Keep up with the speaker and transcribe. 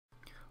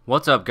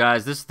What's up,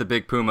 guys? This is the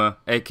Big Puma,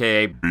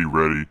 aka Be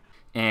ready.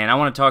 and I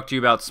want to talk to you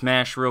about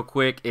Smash real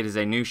quick. It is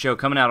a new show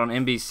coming out on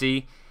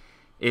NBC.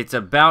 It's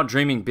about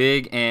dreaming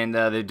big and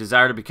the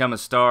desire to become a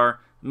star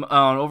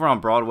over on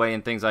Broadway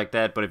and things like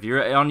that. But if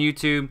you're on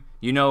YouTube,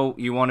 you know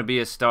you want to be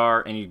a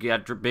star and you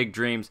got big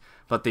dreams.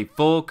 But the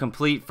full,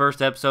 complete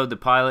first episode, the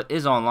pilot,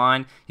 is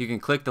online. You can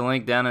click the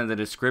link down in the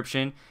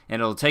description,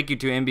 and it'll take you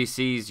to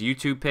NBC's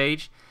YouTube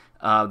page.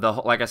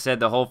 Like I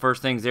said, the whole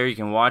first thing's there. You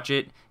can watch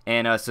it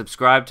and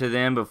subscribe to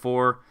them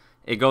before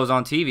it goes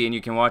on TV, and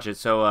you can watch it.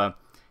 So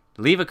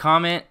leave a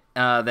comment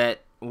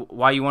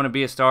why you want to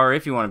be a star, or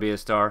if you want to be a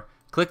star.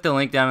 Click the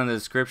link down in the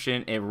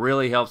description. It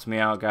really helps me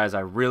out, guys. I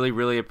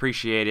really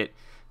appreciate it.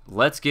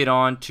 Let's get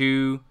on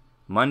to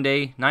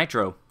Monday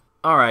Nitro.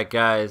 Alright,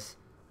 guys.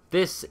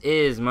 This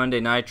is Monday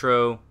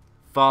Nitro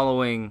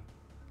following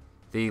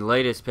the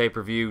latest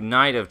pay-per-view,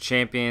 Night of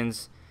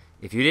Champions.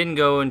 If you didn't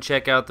go and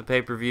check out the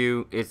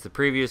pay-per-view, it's the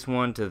previous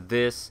one to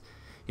this.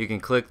 You can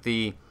click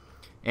the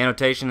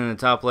annotation in the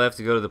top left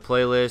to go to the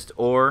playlist,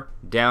 or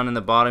down in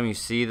the bottom you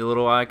see the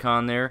little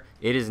icon there.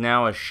 It is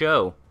now a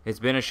show. It's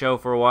been a show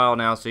for a while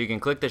now, so you can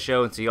click the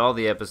show and see all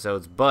the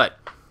episodes. But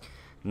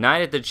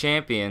Night at the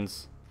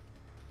Champions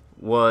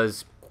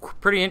was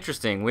pretty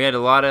interesting. We had a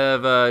lot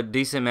of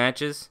decent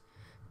matches,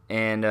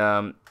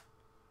 and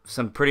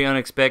some pretty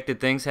unexpected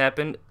things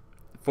happened.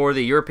 For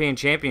the European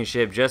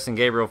Championship, Justin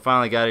Gabriel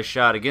finally got his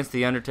shot against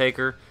The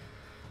Undertaker,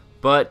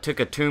 but took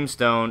a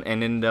tombstone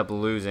and ended up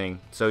losing.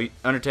 So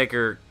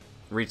Undertaker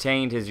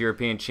retained his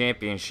European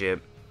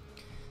Championship.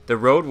 The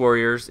Road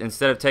Warriors,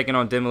 instead of taking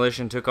on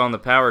Demolition, took on the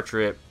Power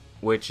Trip,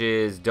 which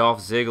is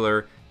Dolph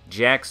Ziggler,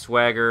 Jack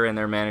Swagger, and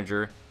their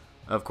manager,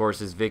 of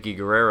course, is Vicky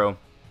Guerrero.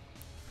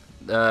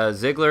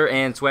 Ziggler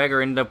and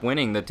Swagger ended up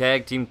winning the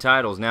tag team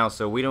titles now,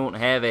 so we don't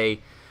have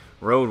a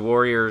Road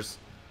Warriors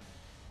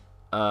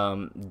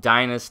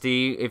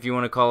dynasty, if you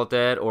want to call it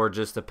that, or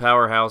just a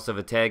powerhouse of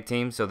a tag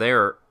team. So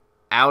they're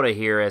out of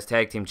here as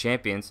tag team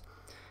champions.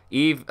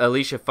 Eve,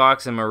 Alicia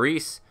Fox, and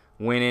Maurice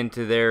went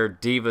into their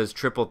Divas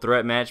triple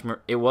threat match.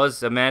 It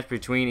was a match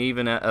between Eve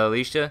and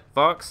Alicia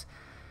Fox.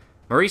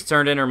 Maurice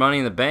turned in her Money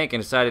in the Bank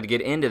and decided to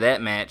get into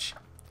that match.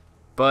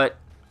 But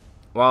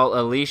while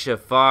Alicia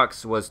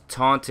Fox was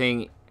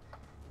taunting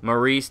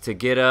Maurice to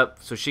get up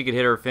so she could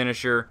hit her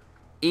finisher,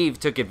 Eve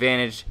took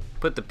advantage,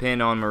 put the pin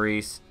on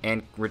Maurice,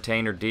 and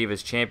retained her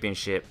Divas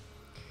Championship.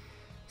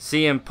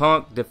 CM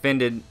Punk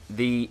defended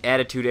the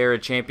Attitude Era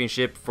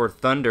Championship for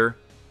Thunder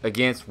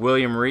against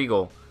William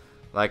Regal.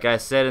 Like I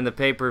said in the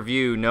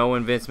pay-per-view,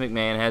 knowing Vince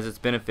McMahon has its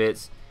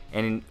benefits,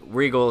 and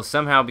Regal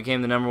somehow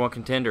became the #1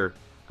 contender.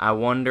 I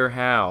wonder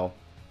how.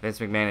 Vince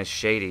McMahon is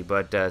shady,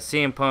 but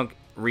CM Punk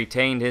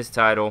retained his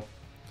title.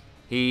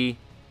 He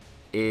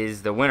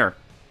is the winner.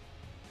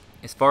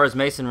 As far as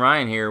Mason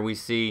Ryan here, we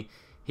see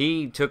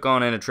he took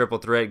on in a triple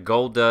threat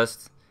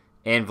Goldust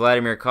and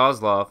Vladimir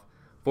Kozlov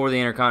for the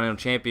Intercontinental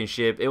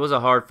Championship. It was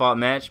a hard-fought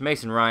match.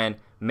 Mason Ryan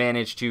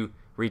managed to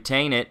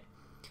retain it,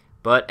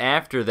 but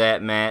after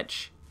that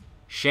match,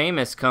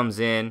 Sheamus comes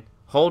in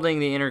holding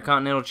the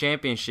Intercontinental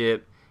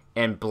Championship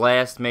and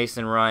blasts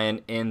Mason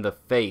Ryan in the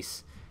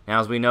face. Now,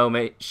 as we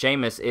know,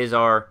 Sheamus is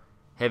our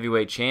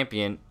heavyweight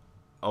champion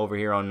over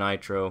here on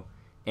Nitro,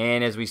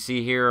 and as we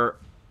see here,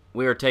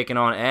 we are taking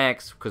on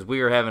Axe because we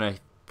are having a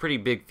pretty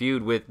big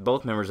feud with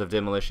both members of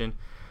Demolition,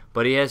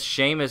 but he has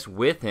Sheamus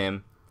with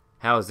him.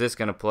 How is this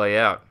going to play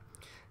out?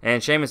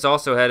 And Sheamus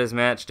also had his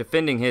match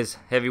defending his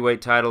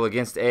heavyweight title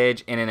against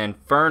Edge in an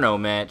Inferno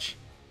match.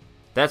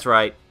 That's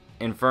right,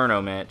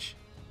 Inferno match.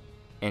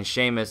 And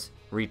Sheamus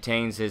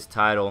retains his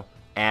title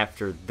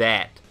after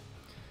that.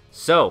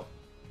 So,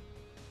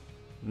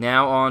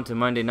 now on to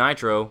Monday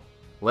Nitro.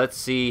 Let's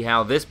see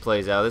how this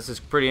plays out. This is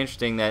pretty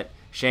interesting that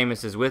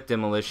Sheamus is with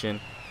Demolition.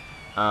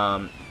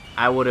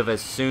 I would have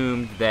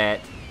assumed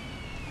that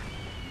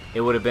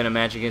it would have been a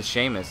match against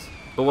Sheamus.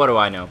 But what do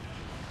I know?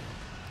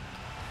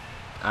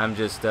 I'm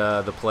just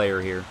the player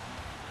here.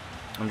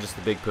 I'm just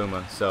the Big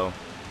Puma. So,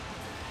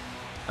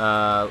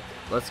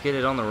 let's get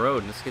it on the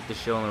road. Let's get the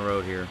show on the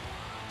road here.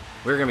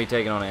 We're going to be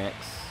taking on X.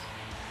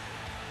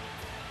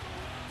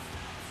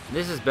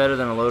 This is better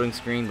than a loading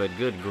screen, but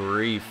good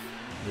grief,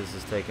 this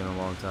is taking a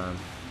long time.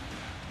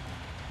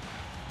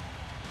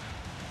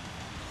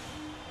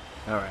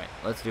 Alright,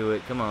 let's do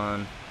it. Come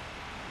on.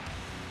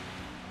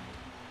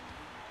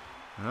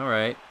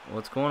 Alright,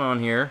 what's going on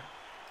here?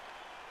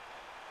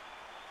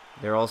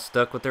 They're all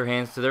stuck with their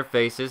hands to their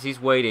faces. He's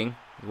waiting.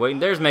 He's waiting.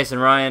 There's Mason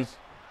Ryan.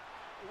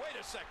 Wait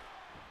a second.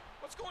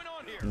 What's going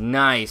on here?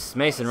 Nice.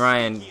 Mason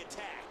Ryan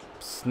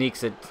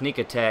sneak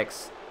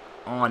attacks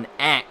on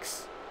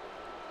Axe.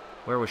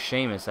 Where was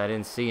Sheamus? I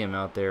didn't see him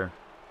out there.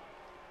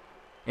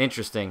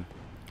 Interesting.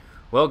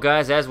 Well,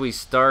 guys, as we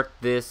start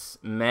this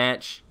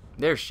match,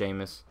 there's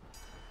Sheamus.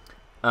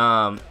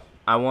 I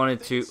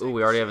wanted to... Ooh,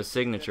 we already have a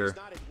signature.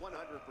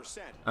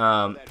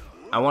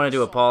 I wanted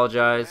to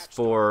apologize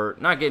for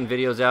not getting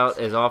videos out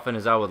as often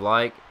as I would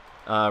like.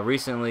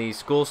 Recently,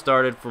 school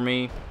started for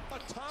me,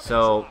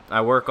 so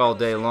I work all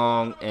day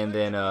long, and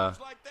then,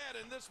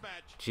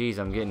 geez,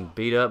 I'm getting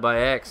beat up by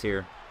Axe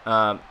here.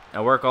 I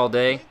work all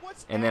day,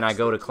 and then I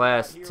go to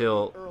class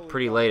till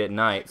pretty late at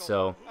night,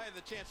 so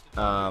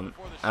I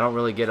don't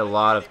really get a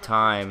lot of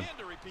time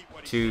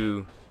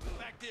to,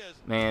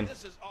 man,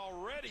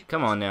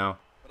 come on now.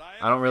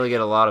 I don't really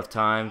get a lot of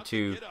time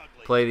to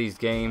play these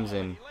games,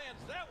 and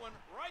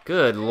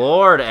good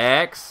Lord,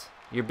 Axe,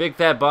 your big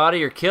fat body,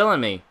 you're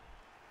killing me.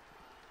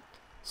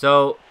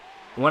 So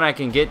when I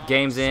can get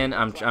games in,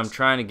 I'm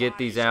trying to get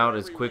these out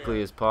as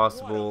quickly as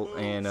possible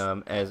and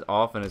as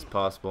often as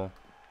possible.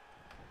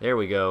 There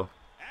we go.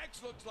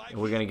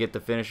 We're going to get the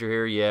finisher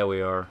here? Yeah,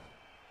 we are.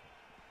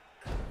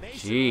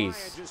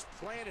 Jeez.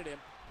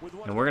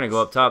 And we're going to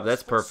go up top.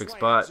 That's perfect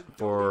spot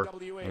for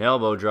an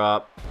elbow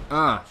drop.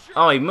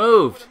 Oh, he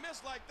moved.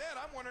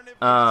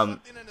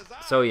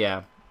 So,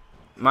 yeah.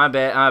 My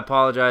bad. I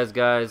apologize,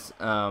 guys.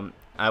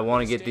 I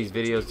want to get these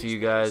videos to you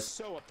guys.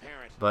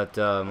 But,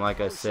 like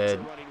I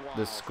said,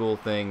 this school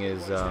thing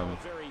is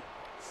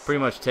pretty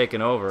much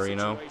taken over, you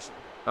know.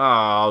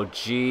 Oh,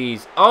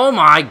 jeez. Oh,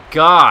 my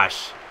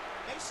gosh.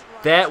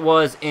 That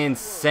was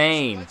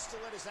insane.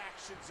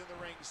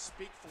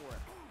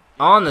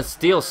 On the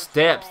steel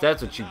steps,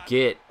 that's what you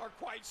get.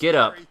 Get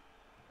up.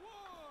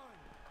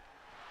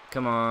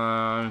 Come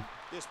on.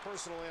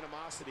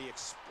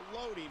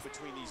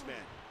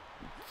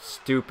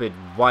 Stupid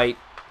white.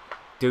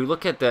 Dude,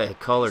 look at the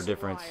color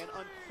difference.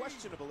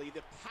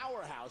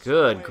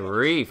 Good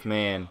grief,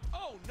 man.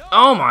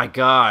 Oh my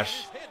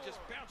gosh.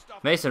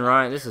 Mason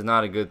Ryan, this is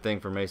not a good thing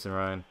for Mason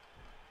Ryan.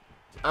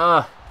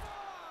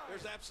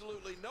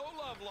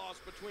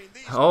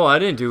 Oh, I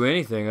didn't do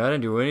anything. I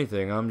didn't do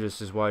anything. I'm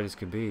just as white as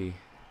could be.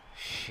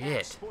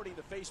 Shit.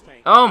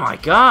 Oh my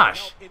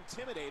gosh.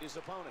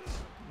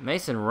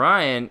 Mason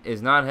Ryan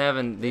is not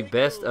having the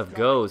best of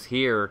goes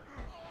here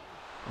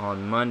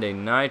on Monday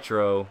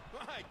Nitro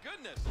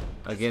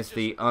against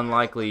the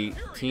unlikely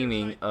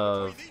teaming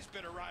of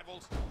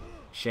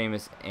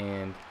Sheamus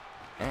and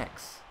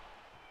X.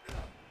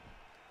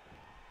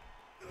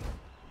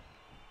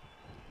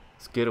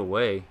 Let's get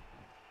away.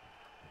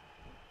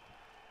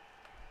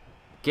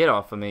 Get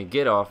off of me.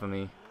 Get off of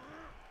me.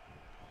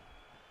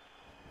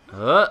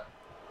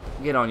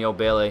 Get on your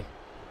belly.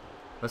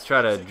 Let's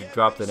try to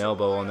drop an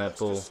elbow on that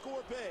fool.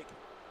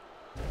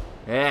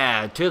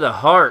 Yeah, to the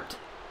heart.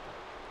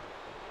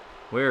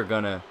 We're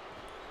gonna...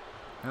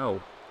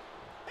 Oh.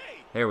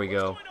 There we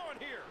go.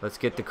 Let's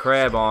get the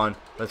crab on.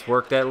 Let's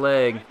work that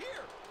leg.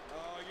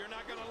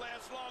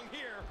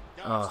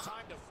 Oh.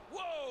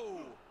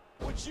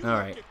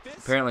 Alright.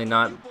 Apparently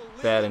not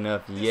bad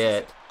enough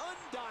yet.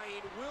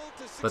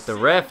 But the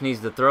ref needs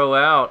to throw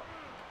out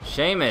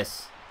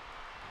Sheamus.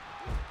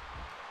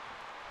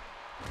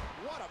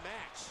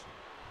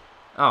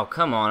 Oh,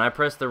 come on. I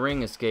pressed the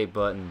ring escape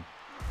button.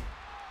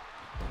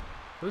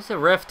 Who's the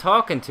ref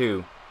talking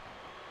to?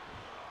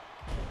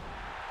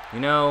 You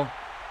know...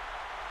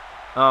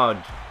 Oh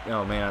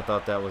man, I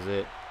thought that was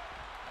it.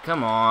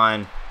 Come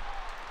on.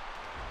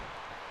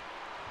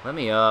 Let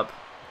me up.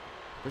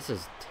 This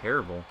is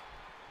terrible.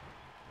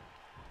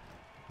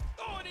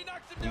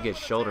 You get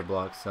shoulder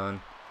blocks,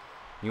 son.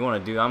 You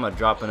want to do... I'm going to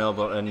drop an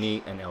elbow, a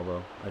knee,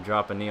 I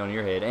drop a knee on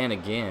your head, and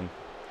again.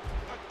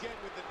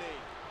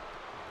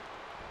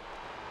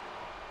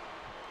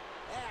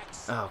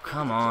 Oh,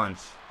 come on.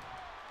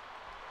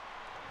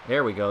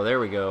 There we go, there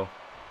we go.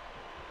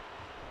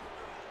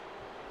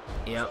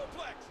 Yep,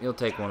 you'll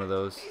take one of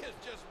those.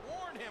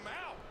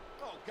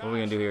 What are we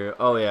going to do here?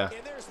 Oh, yeah.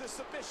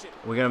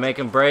 We're going to make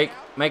him break.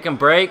 Make him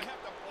break.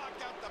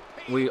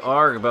 We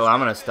are, but I'm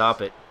going to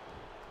stop it.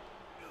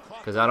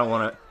 Because I don't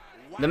want to...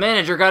 The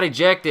manager got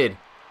ejected.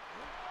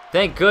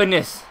 Thank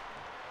goodness.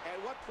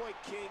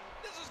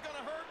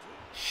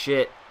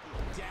 Shit.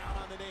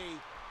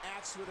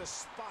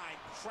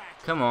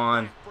 Come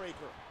on.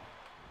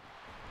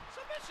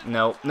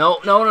 No. No.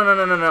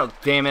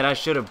 Damn it. I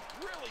should have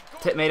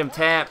made him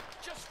tap.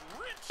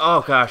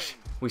 Oh, gosh.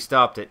 We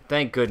stopped it.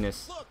 Thank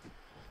goodness.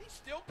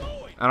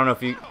 I don't know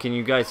if you... Can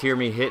you guys hear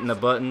me hitting the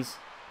buttons?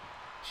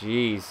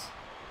 Jeez.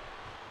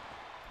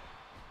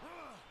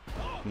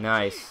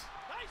 Nice.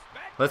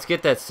 Let's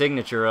get that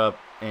signature up,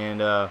 and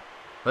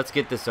let's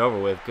get this over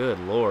with. Good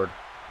Lord.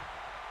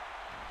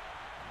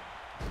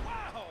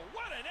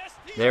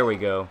 There we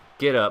go.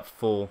 Get up,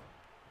 fool.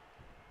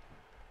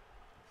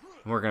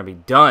 We're going to be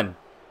done.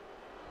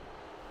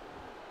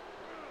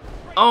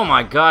 Oh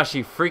my gosh,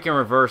 he freaking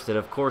reversed it.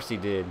 Of course he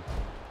did.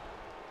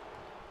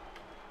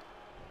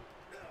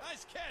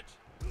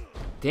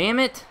 Damn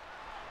it.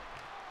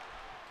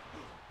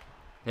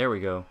 There we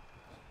go.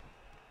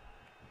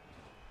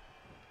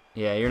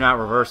 Yeah, you're not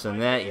reversing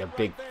that, you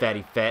big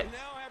fatty fat.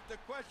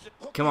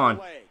 Come on.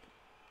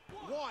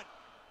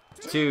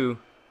 2,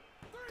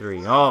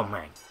 3. Oh,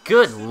 my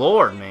good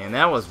Lord, man.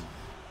 That was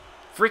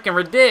freaking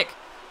ridiculous.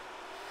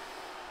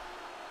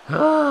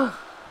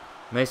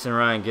 Mason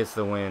Ryan gets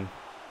the win.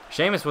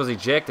 Sheamus was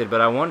ejected,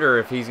 but I wonder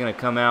if he's going to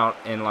come out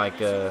in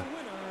like a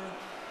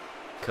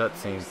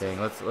cutscene thing.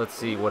 Let's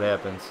see what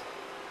happens.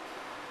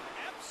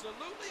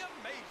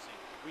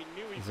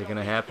 Is it going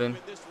to happen?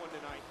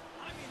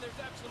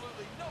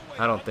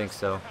 I don't think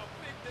so.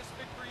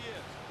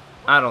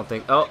 I don't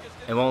think. Oh,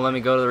 it won't let me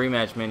go to the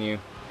rematch menu.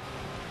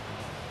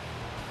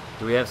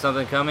 Do we have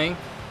something coming?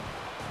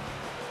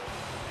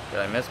 Did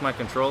I mess my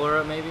controller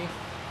up maybe?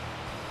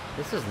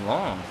 This is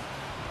long.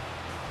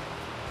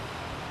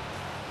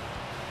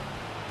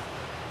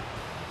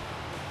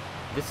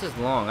 This is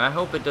long. I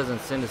hope it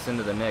doesn't send us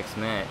into the next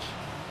match.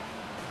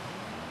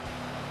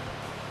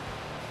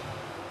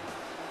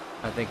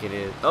 I think it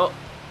is. Oh,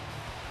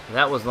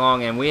 that was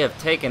long, and we have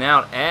taken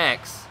out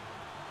Axe.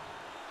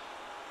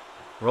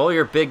 Roll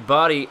your big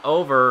body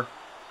over.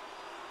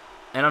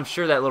 And I'm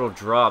sure that little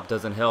drop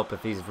doesn't help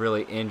if he's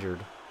really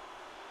injured.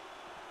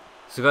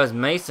 So guys,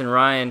 Mason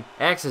Ryan,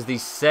 Axe is the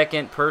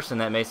second person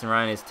that Mason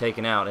Ryan has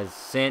taken out, is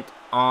sent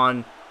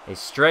on a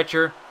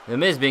stretcher. The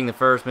Miz being the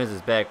first, Miz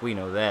is back, we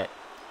know that.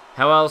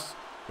 How else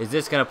is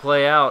this going to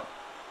play out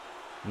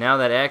now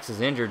that Axe is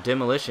injured?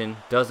 Demolition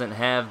doesn't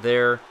have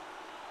their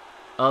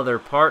other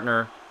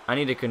partner. I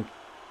need to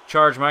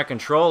charge my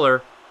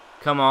controller.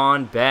 Come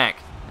on back.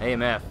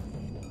 AMF.